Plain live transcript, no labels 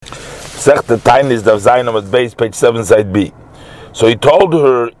Sech the Tainis Dav Zainam at base, page 7, side B. So he told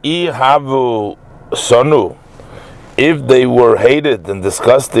her, I havu sonu, if they were hated and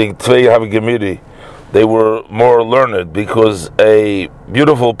disgusting, tvei havu gemiri, they were more learned, because a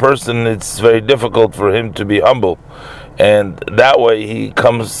beautiful person, it's very difficult for him to be humble, and that way he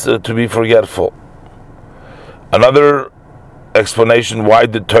comes to be forgetful. Another explanation why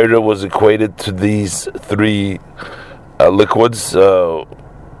the Torah was equated to these three liquids.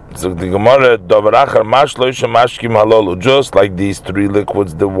 So the Gemara, just like these three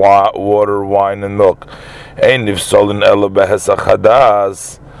liquids, the water, wine, and milk,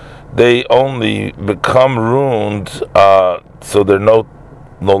 they only become ruined, so they're no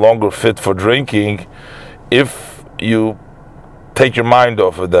longer fit for drinking if you take your mind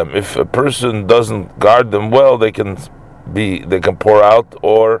off of them. If a person doesn't guard them well, they can pour out,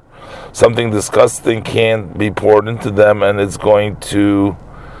 or something disgusting can be poured into them, and it's going to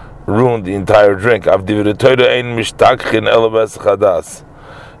ruin the entire drink. The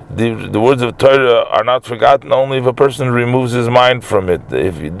words of Torah are not forgotten only if a person removes his mind from it.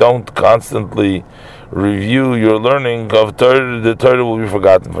 If you don't constantly review your learning of Torah, the Torah will be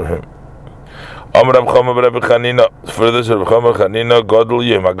forgotten for him. Further,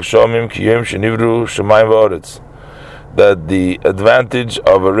 that the advantage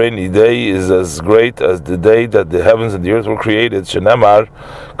of a rainy day is as great as the day that the heavens and the earth were created, Shenemar,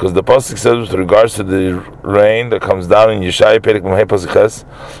 because the pasuk says with regards to the rain that comes down in Yeshaya Perek Memhei Pasuk Ches,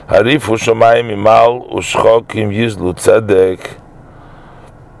 Harifu Shamayim Imal Ushchok Im Yizlu Tzedek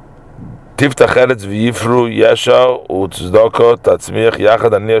Tiftach Eretz V'Yifru Yesha U'Tzdoko Tatzmiach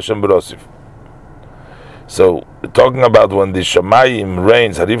Yachad Ani Hashem B'Rosif. So, talking about when the Shamayim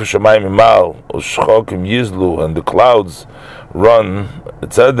rains, Harifu Shamayim Imal, Ushchokim Yizlu, and the clouds run,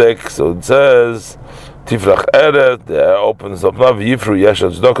 Tzedek, so it says, Tifrach Eret, the air opens up, Yifru Yesha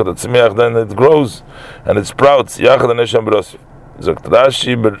Tzedokah Tatzmiach, then it grows, and it sprouts, Yachad and Hashem B'Rosif. Zokt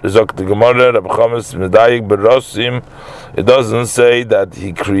Rashi, Zokt the Gemara, Rabbi Chames, Medayik B'Rosim, it doesn't say that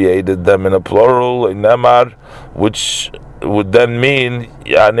he created them in a plural, in Nemar, which would then mean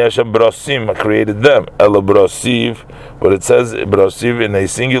Ani Hashem Brosim created them. Elo Brosiv, but it says Brosiv in a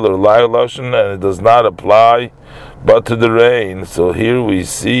singular lashon, and it does not apply but to the rain. So here we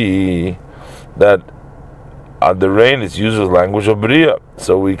see that the rain is used as language of Bria.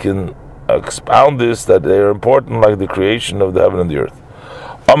 So we can expound this, that they are important like the creation of the heaven and the earth.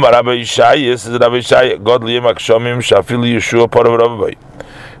 Amar Rabbi Yishai, says Rabbi Yishai, God liyem akshomim shafil Yeshua parav Rabbi,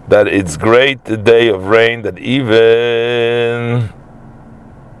 that it's great the day of rain, that even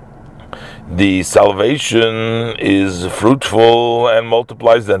the salvation is fruitful and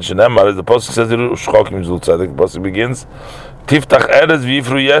multiplies. Then Shenemar, as the pasuk says, the pasuk begins, Tiftach Eretz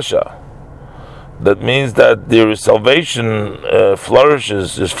V'Yifru Yesha. That means that their salvation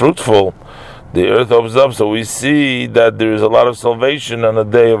flourishes, is fruitful. The earth opens up, so we see that there is a lot of salvation on a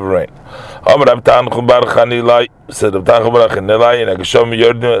day of rain.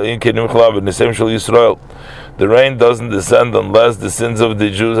 The rain doesn't descend unless the sins of the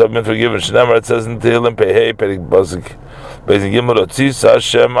Jews have been forgiven. It says in Tehillim Pehei Perik Basik Bezin Gimel Otzisa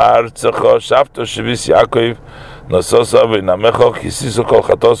Hashem Artzecha Shafto Shevis Yaakov Nasosa V'Namecho Kisiso Kol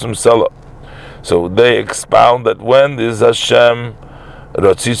Chatosim Sela. So they expound that when this Hashem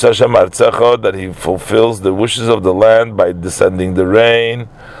Rotzis Hashem Artzecha, that he fulfills the wishes of the land by descending the rain,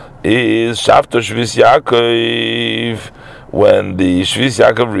 is Shafto Shvis Yaakov, when the Shvis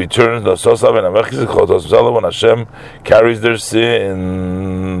Yaakov returns, when Hashem carries their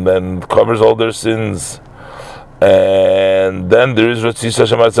sin and covers all their sins. And then there is Rotzis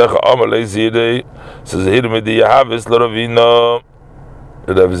Hashem Artzecha, Amalei Zirei, says Zihir Midi Yahavis Loravino,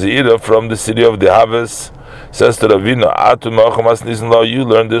 Rav Zira from the city of the Havis, says to Ravina, you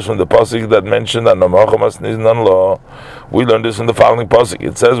learned this from the pasuk that mentioned that we learned this from the following pasuk.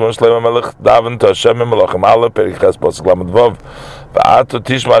 It says when Shlomo Melech davened to Hashem Melachim Aleph Perikas pasuk Lamed Vav, Va'atu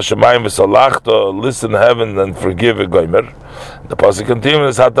Tishma Shemayim V'Salachto, listen heaven and forgive a goymer. The pasuk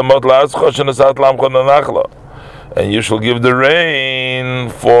continues, Hatamot la'atzcho shenesat lamcho nanachlo, and you shall give the rain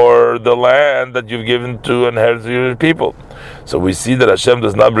for the land that you've given to inherit your people. So we see that Hashem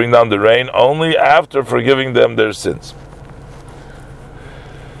does not bring down the rain only after forgiving them their sins.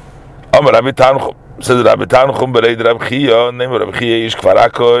 Amar Rabbi Tanchum, says Rabbi Tanchum bereid Rabbi Chia, name Rabbi Chia ish Kfar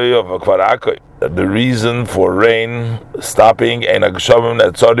Akoi of Kfar Akoi, that the reason for rain stopping and Agshavim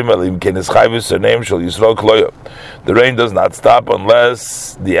Netzorim Elim Kenis Chayvus, her name shall Yisrael Kloyo. The rain does not stop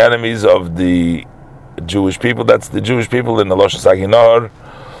unless the enemies of the Jewish people, that's the Jewish people in the Loshen Saginor,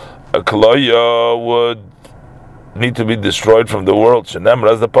 Kloyo would need to be destroyed from the world. Shenemar,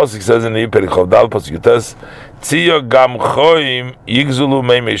 as the pasuk says in the Perikov Dal pasuk Yutes, Tziyo gam choim yigzulu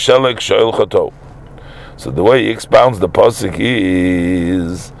mei meshelek shoel chato. So the way he expounds the pasuk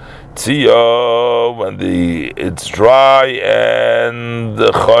is Tziyo, when it's dry, and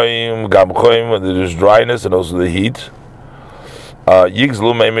the choim gam choim, when there is dryness and also the heat.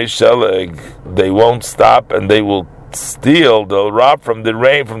 Yigzlu mei meshelek, they won't stop and they will steal, they'll rob from the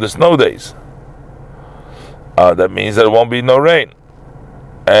rain, from the snow days. That means that it won't be no rain.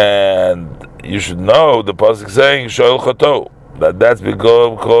 And you should know the pasuk saying shoel chato, that's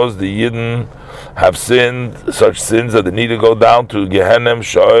because the Yidden have sinned such sins that they need to go down to Gehenna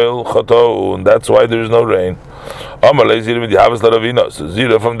shoel chato, and that's why there is no rain. So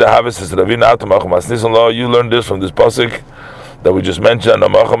Zira from the harvest is Ravina Atamach Masnisan law. You learn this from this pasuk that we just mentioned.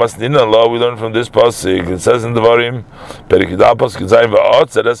 Law we learn from this pasuk. It says in the Devarim, Perikidal pasuk Zayin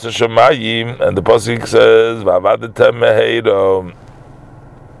va'otzer es hashamayim, and the pasuk says va'avadetem meheiro.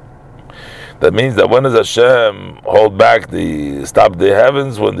 That means that when does Hashem hold back stop the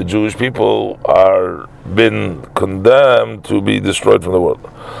heavens? When the Jewish people are been condemned to be destroyed from the world.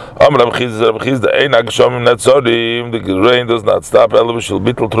 The rain does not stop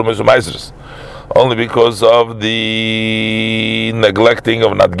only because of the neglecting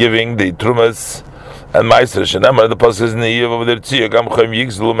of not giving the trumas and maesters. The pasuk is in the year over there.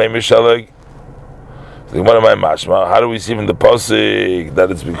 How do we see from the pasuk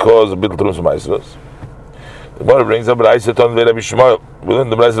that it's because of bittul trumas and maesters? The Gemara brings up Rabbi Shmuel. Within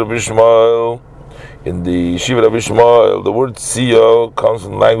the Rabbi Shmuel, in the Shiva Rabbi Shmuel, the word tziyo comes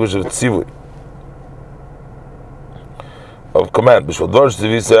from the language of tzivui, of command. For those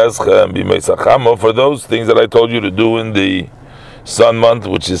things that I told you to do in the sun month,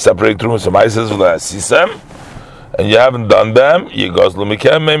 which is separate trumas from maesters, and you haven't done them,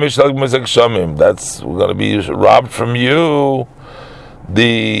 that's we're going to be robbed from you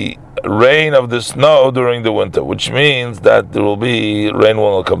the rain of the snow during the winter, which means that there will be rain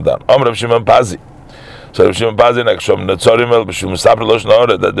will come down. So Rav Shimon Pazi,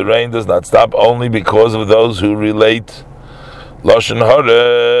 that the rain does not stop only because of those who relate Lashon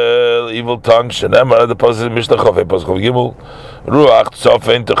Hara, evil tongue. Shenemar, the pasuk Mishnah Chofei pasuk Gimel, Ruach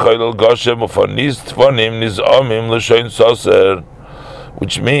Tzofein Techolel Goshem Ufanis Tfonim Nizomim L'Shoin Soser,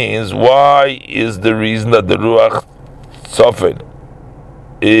 which means, why is the reason that the Ruach Tzofein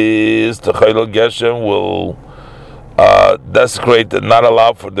is Techolel Geshem will desecrate and not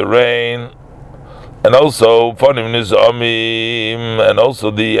allow for the rain, and also Fonim Nizomim, and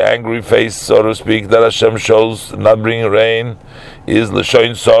also the angry face, so to speak, that Hashem shows not bringing rain is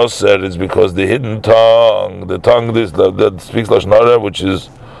L'Shoin Soser. It's because the hidden tongue, the tongue that speaks Lashon Hara, which is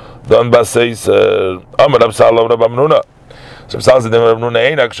done by Seiser. Amar Rab Salam Rab Amnuna. So Rab Salam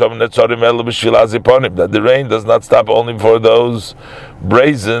that the rain does not stop only for those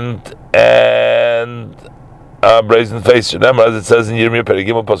brazened and brazen face. Remember, as it says in Yirmiyah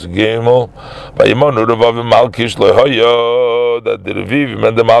Perigimel Pasuk Gimel, Vayimonu Revav Malkish Lohoyo, that the Reviv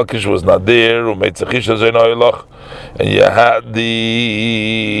and the Malkish was not there, and you had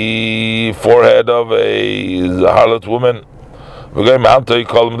the forehead of a harlot woman. We're going to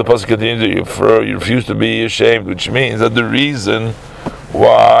call him, the Pasuk continues, you refuse to be ashamed, which means that the reason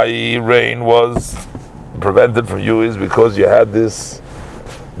why rain was prevented from you is because you had this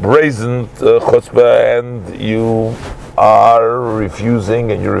brazen chutzpah, and you are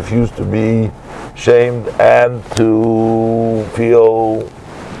refusing, and you refuse to be shamed and to feel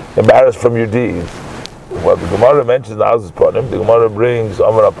embarrassed from your deeds. What the Gemara mentions the Azus Ponim, the Gemara brings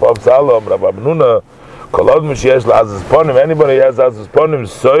Amar Apav Salam, Rabbi Abnuna, Kolod Mishesh LaAzus Ponim. Anybody who has Azus Ponim,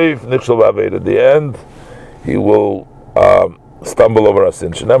 Soif Nichshel Ba'aved. At the end, he will stumble over a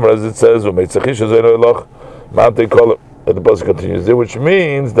sin. Shenemar, as it says, U'meitzachish Azoyno Eloch Ma'antei Kolim. And the pasuk continues there, which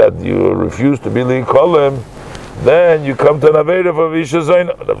means that you refuse to be Kolim, then you come to an Aveda for Visha Zayin.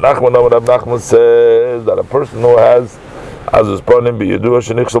 Rab Nachman says that a person who has Azus Ponim b'Yedua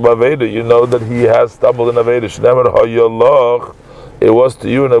Shenichshel Ba'aveda, you know that he has stumbled in Aveda. Shenemar Hayoloch, it was to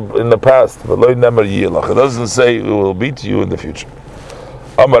you in the past, but Lo Nemer Yilach. It doesn't say it will be to you in the future.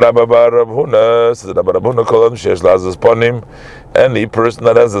 Amar Rabba Rav Huna, says Rabba Rav Huna, Kol Sheyesh LaAzus Ponim, any person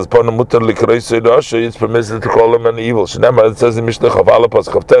that has Azus Ponim mutar l'kreisei rasha, it's permissible to call him an evil. Shenemar, it says in Mishnah Chavala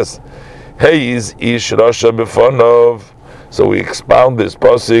Pasuk Tes, Hey is ish rasha b'fonov. So we expound this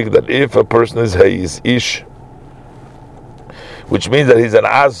pasuk that if a person is Hey is ish, which means that he's an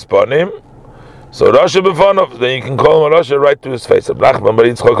Azus Ponim, so rasha b'fonov, then you can call him a rasha right to his face. Nachman bar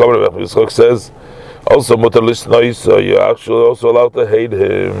Yitzchok says, also mutar l'snoi, so you're actually also allowed to hate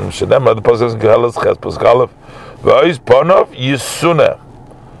him. Shenemar, the pasuk says in Kehelas Ches Pasuk Aleph, V'ois Ponov Yisuna.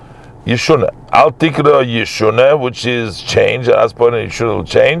 Yeshuna. Al tikra Yeshuna, which is change. Aspon and Yeshuna will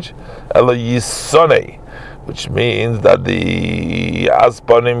change. Ela Yisone, which means that the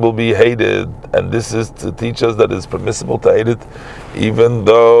Asponim will be hated, and this is to teach us that it's permissible to hate it, even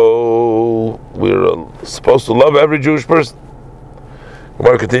though we're supposed to love every Jewish person.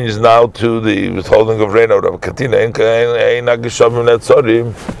 Gemara continues now to the withholding of rain out of Katina,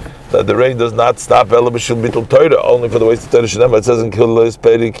 that the rain does not stop only for the waste of Torah. It says in Kilos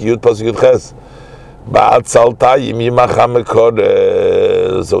Perik Yud Pasuk Yud Ches.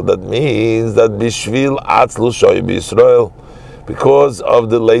 So that means that Bishvil Atzlu Shoy B'Yisrael, because of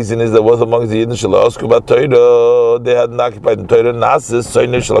the laziness that was amongst the Yidden Shelo Osku B'Torah, they had not occupied the Torah Nasis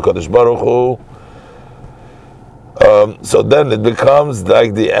Soynei Shel HaKadosh Baruch Hu. So then it becomes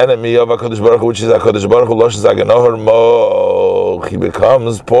like the enemy of HaKadosh Baruch Hu, which is HaKadosh Baruch Hu Losh Zaganoher Moch. He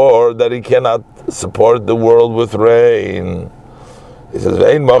becomes poor that he cannot support the world with rain. He says,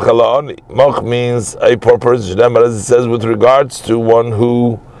 "Ve'ein moch ala ani." Moch means a poor person. As it says, with regards to one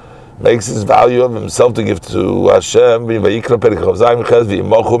who makes his value of himself to give to Hashem, meaning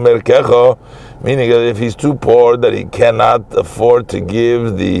that if he's too poor that he cannot afford to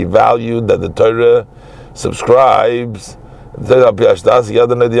give the value that the Torah subscribes, then the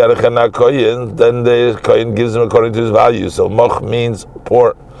Kohen gives him according to his value. So moch means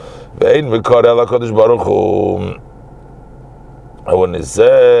poor. And when it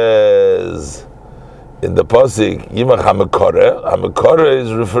says in the pasuk Yimach Hamakore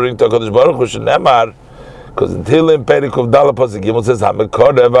is referring to HaKadosh Baruch Hu Shenemar, because in Tehillim Perikov Dala pasuk Yimach says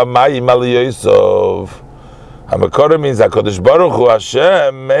Hamakore v'mayim al Yosef. Hamakore means HaKadosh Baruch Hu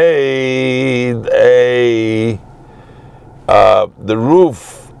Hashem made the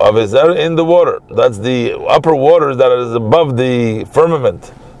roof of his in the water. That's the upper waters that is above the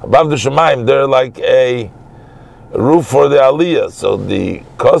firmament, above the Shemaim. They're like a roof for the Aliyah. So the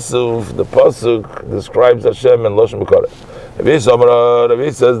Kosuf, the pasuk describes Hashem in Loshen B'Koreh.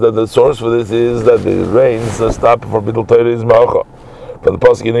 Rabbi says that the source for this is that the rains stop for Bidul Torah is Ma'ocha. For the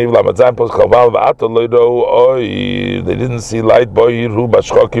pasuk in Yivla Matzayim pasuk Chaval v'Ato Loido Oy, they didn't see light Boy Ru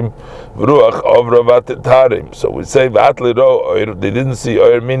Bashchokim V'Ruach Ovra V'Tarim. So we say v'At Loido Oy, they didn't see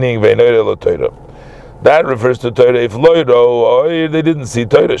Oy, meaning Ve'Noir Lo Torah. That refers to Torah. If Loido, they didn't see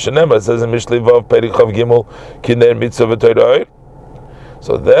Torah. Shenema says in Mishlei Vav Perich Chav Gimel Kiner Mitzvah Torah.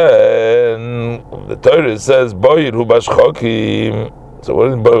 So then the Torah says Boir Hu Bashchokim. So what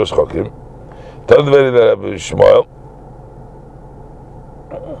is Boir Bashchokim? Tell the very that Shmuel.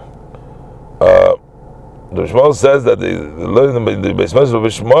 The Shmuel says that the Beis Medrash of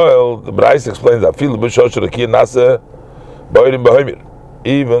Shmuel, the Brais explains that Fil B'Shosh Rakia Nase Boirim B'Hoimir.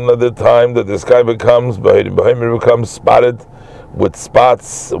 Even at the time that the sky becomes spotted with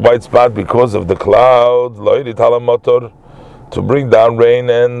spots, white spot because of the clouds, to bring down rain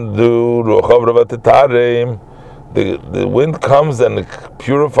and do the wind comes and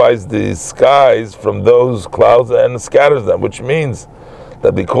purifies the skies from those clouds and scatters them, which means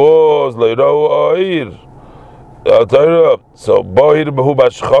that because so boir behu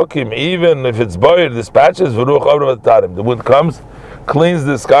bashchokim, even if it's boir, dispatches the wind comes, cleans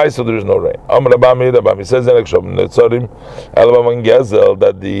the sky, so there is no rain. Rabbi says in Gezel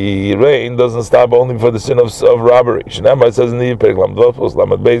that the rain doesn't stop only for the sin of robbery. It says in the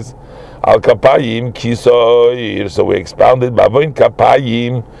base al kapayim kisoir. So we expounded bavoin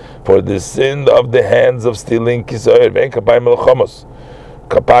kapayim for the sin of the hands of stealing kisoir. Vein kapayim el chomos.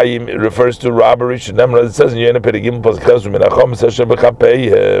 Kapayim refers to robbery. It says in Yena Perigim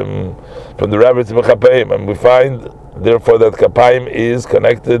from the rabbis to Mechapayim, and we find therefore that Kapayim is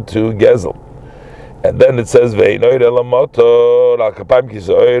connected to Gezel. And then it says Ve'inoir ela motor al Kapayim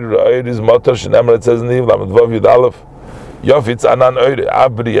kisoir is motor. Shenemar, it says in the Lamed Vav Yud Aleph Yofitz anan oire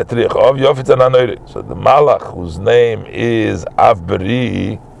Avberi yatrich of Yofitz anan oire. So the Malach whose name is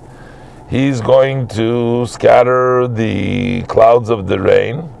Avberi, he's going to scatter the clouds of the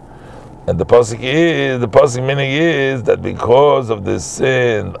rain, and the pasuk meaning is that because of the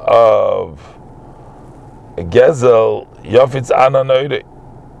sin of Gezel, Yofitz Ananoide,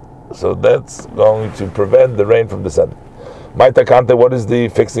 so that's going to prevent the rain from descending. Maita Kante, what is the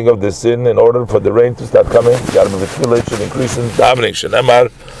fixing of the sin in order for the rain to start coming? Got to be the should increase in davening.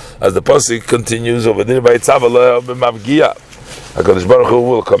 Shenemar, as the pasuk continues over there by Tzavala of Mavgia. HaKadosh Baruch Hu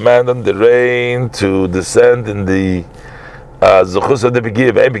will command on the rain to descend in the Zuchus of the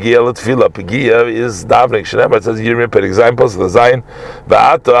Begiya. Begiya l'tfila. Begiya is davening. Shneimar, it says Yirmiyah per example, Zayin,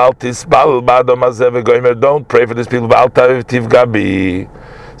 V'ato al tisbal b'adam hazeh v'goymer, don't pray for these people, V'al taviv tivgabi.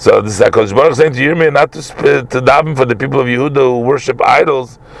 So this is HaKadosh Baruch Hu saying to Yirmiyah not to daven for the people of Yehuda who worship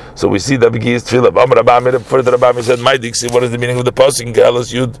idols. So we see that Begiya is tefillah. Further Rabbi said, my diksi, what is the meaning of the pasuk in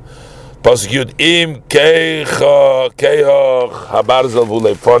Gehalas Yud Pasuk Yud im keich habarzel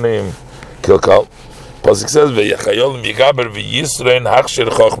v'uleiponim kilkal. Pasuk says ve'yachayol migaber v'yisrein hachshir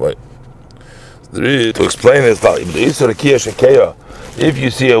chochmei. To explain this, if you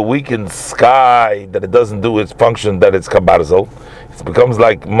see a weakened sky that it doesn't do its function, that it's kabarzel, it becomes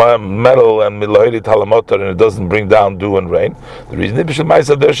like metal and milohidi talamotor, and it doesn't bring down dew and rain. The reason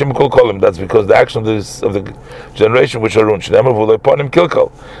that's because the action of the generation which are ruined, that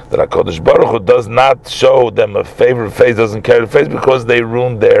HaKadosh Baruch Hu does not show them a favorite face, doesn't carry the face, because they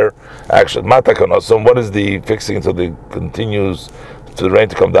ruined their action. So what is the fixing until it continues to the rain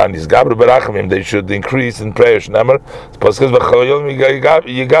to come down? They should increase in prayer.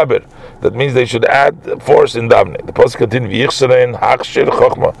 That means they should add force in davening. The pasuk continues,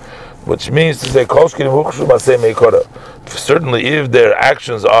 which means to say, certainly if their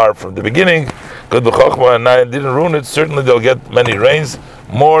actions are from the beginning good and didn't ruin it, certainly they'll get many rains,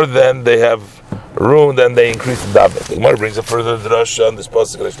 more than they have ruined, and they increase in davening. The Gemara brings a further drasha on this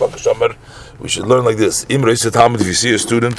pasuk. We should learn like this: if you see a student